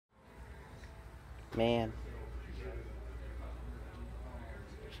Man.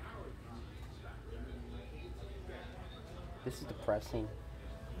 This is depressing.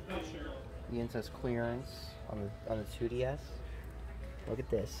 Ian says clearance on the 2DS. Look at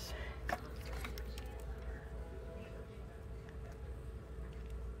this.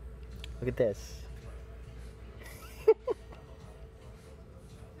 Look at this.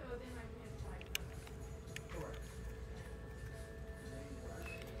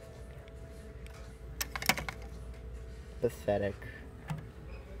 Pathetic.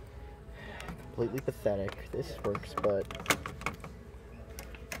 Completely pathetic. This works, but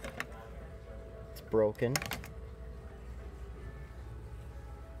it's broken.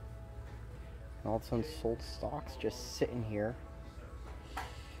 And all its unsold stock's just sitting here.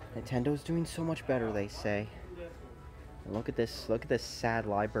 Nintendo's doing so much better, they say. And look at this sad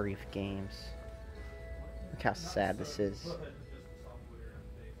library of games. Look how sad this is.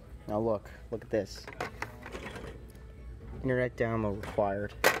 Now look at this. Internet download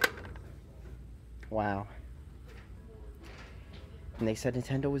required. Wow. And they said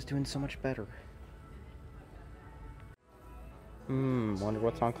Nintendo was doing so much better. Wonder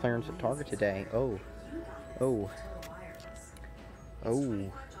what's on clearance at Target today. Oh.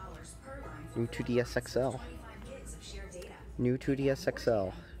 New 2DS XL. New 2DS XL.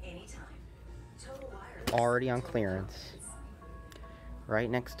 Already on clearance. Right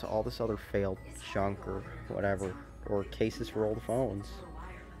next to all this other failed junk or whatever. Or cases for old phones.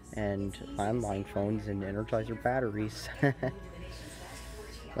 And landline phones and Energizer batteries.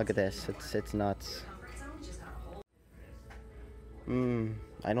 Look at this. It's nuts.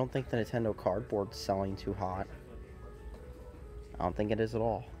 I don't think the Nintendo cardboard's selling too hot. I don't think it is at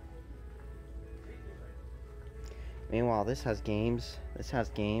all. Meanwhile, this has games.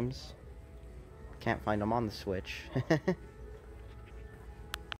 Can't find them on the Switch.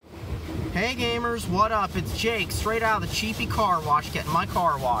 Hey gamers, what up? It's Jake, straight out of the cheapy car wash, getting my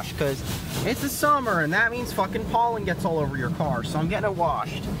car washed, because it's the summer, and that means fucking pollen gets all over your car, so I'm getting it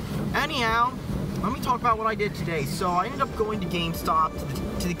washed. Anyhow, let me talk about what I did today. So I ended up going to GameStop,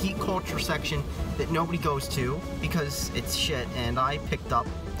 to the geek culture section that nobody goes to, because it's shit, and I picked up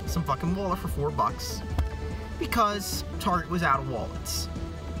some fucking wallet for $4, because Target was out of wallets.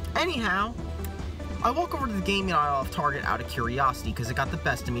 Anyhow, I walk over to the gaming aisle of Target out of curiosity because it got the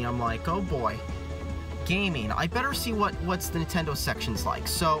best of me. I'm like, oh boy, gaming. I better see what's the Nintendo section's like.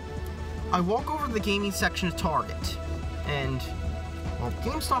 So I walk over to the gaming section of Target, and well,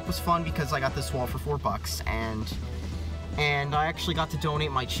 GameStop was fun because I got this wall for $4, and I actually got to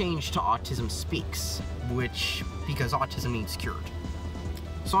donate my change to Autism Speaks, because autism needs cured.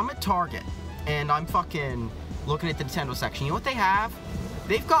 So I'm at Target, and I'm fucking looking at the Nintendo section. You know what they have?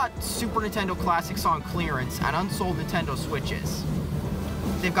 They've got Super Nintendo Classics on clearance and unsold Nintendo Switches.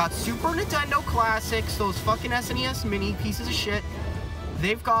 They've got Super Nintendo Classics, those fucking SNES mini pieces of shit.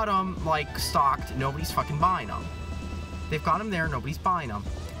 They've got them, like, stocked. Nobody's fucking buying them. They've got them there. Nobody's buying them.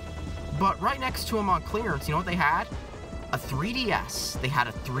 But right next to them on clearance, you know what they had? A 3DS. They had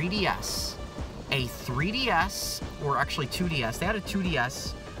a 3DS. A 3DS, or actually 2DS. They had a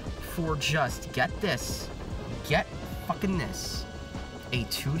 2DS for just, get this. Get fucking this. A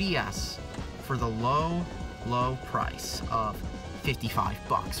 2DS for the low price of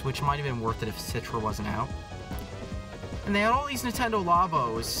 $55, which might have been worth it if Citra wasn't out. And they had all these Nintendo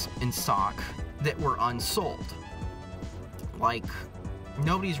Labos in stock that were unsold. Like,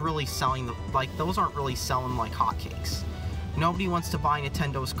 nobody's really selling those aren't really selling like hotcakes. Nobody wants to buy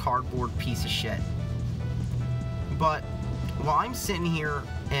Nintendo's cardboard piece of shit. But while I'm sitting here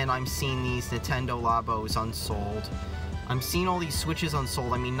and I'm seeing these Nintendo Labos unsold, I'm seeing all these Switches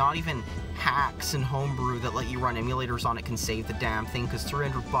unsold. I mean, not even hacks and homebrew that let you run emulators on it can save the damn thing, because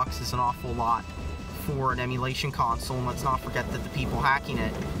 $300 is an awful lot for an emulation console. And let's not forget that the people hacking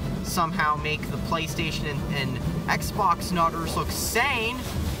it somehow make the PlayStation and Xbox nutters look sane.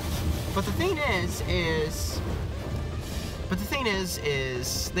 But the thing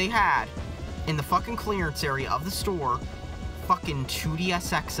is they had, in the fucking clearance area of the store, fucking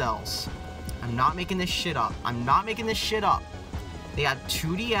 2DS XLs. I'm not making this shit up. They had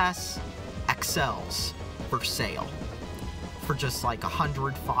 2DS XLs for sale. For just like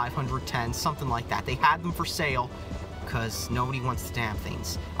 100, 510, something like that. They had them for sale because nobody wants the damn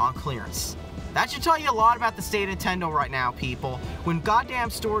things on clearance. That should tell you a lot about the state of Nintendo right now, people. When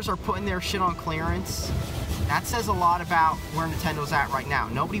goddamn stores are putting their shit on clearance, that says a lot about where Nintendo's at right now.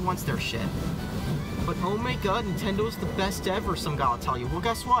 Nobody wants their shit. But oh my god, Nintendo's the best ever, some guy will tell you. Well,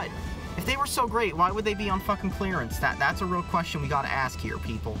 guess what? If they were so great, why would they be on fucking clearance? That's a real question we gotta ask here,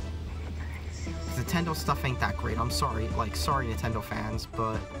 people. Nintendo stuff ain't that great. I'm sorry, sorry Nintendo fans,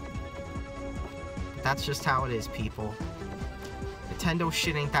 but That's just how it is, people. Nintendo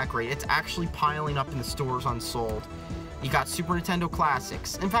shit ain't that great. It's actually piling up in the stores unsold. You got Super Nintendo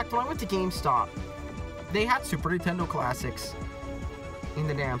Classics. In fact, when I went to GameStop, they had Super Nintendo Classics in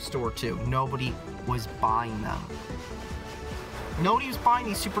the damn store too. Nobody was buying them. Nobody was buying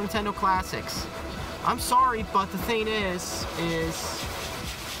these Super Nintendo Classics. I'm sorry, but the thing is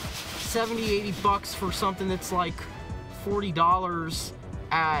 70, 80 bucks for something that's like $40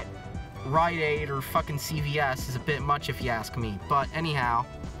 at Rite Aid or fucking CVS is a bit much if you ask me. But anyhow,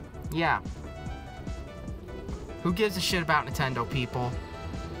 yeah. Who gives a shit about Nintendo, people?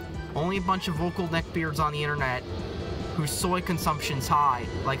 Only a bunch of vocal neckbeards on the internet whose soy consumption's high,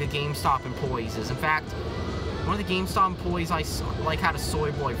 like a GameStop employee's is. In fact, one of the GameStop employees had a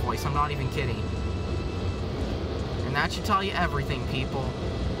soy boy voice. I'm not even kidding. And that should tell you everything, people.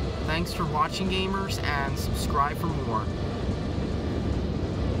 Thanks for watching, gamers, and subscribe for more.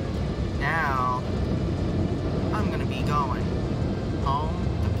 Now, I'm gonna be going home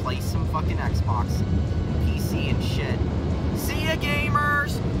to play some fucking Xbox and PC and shit.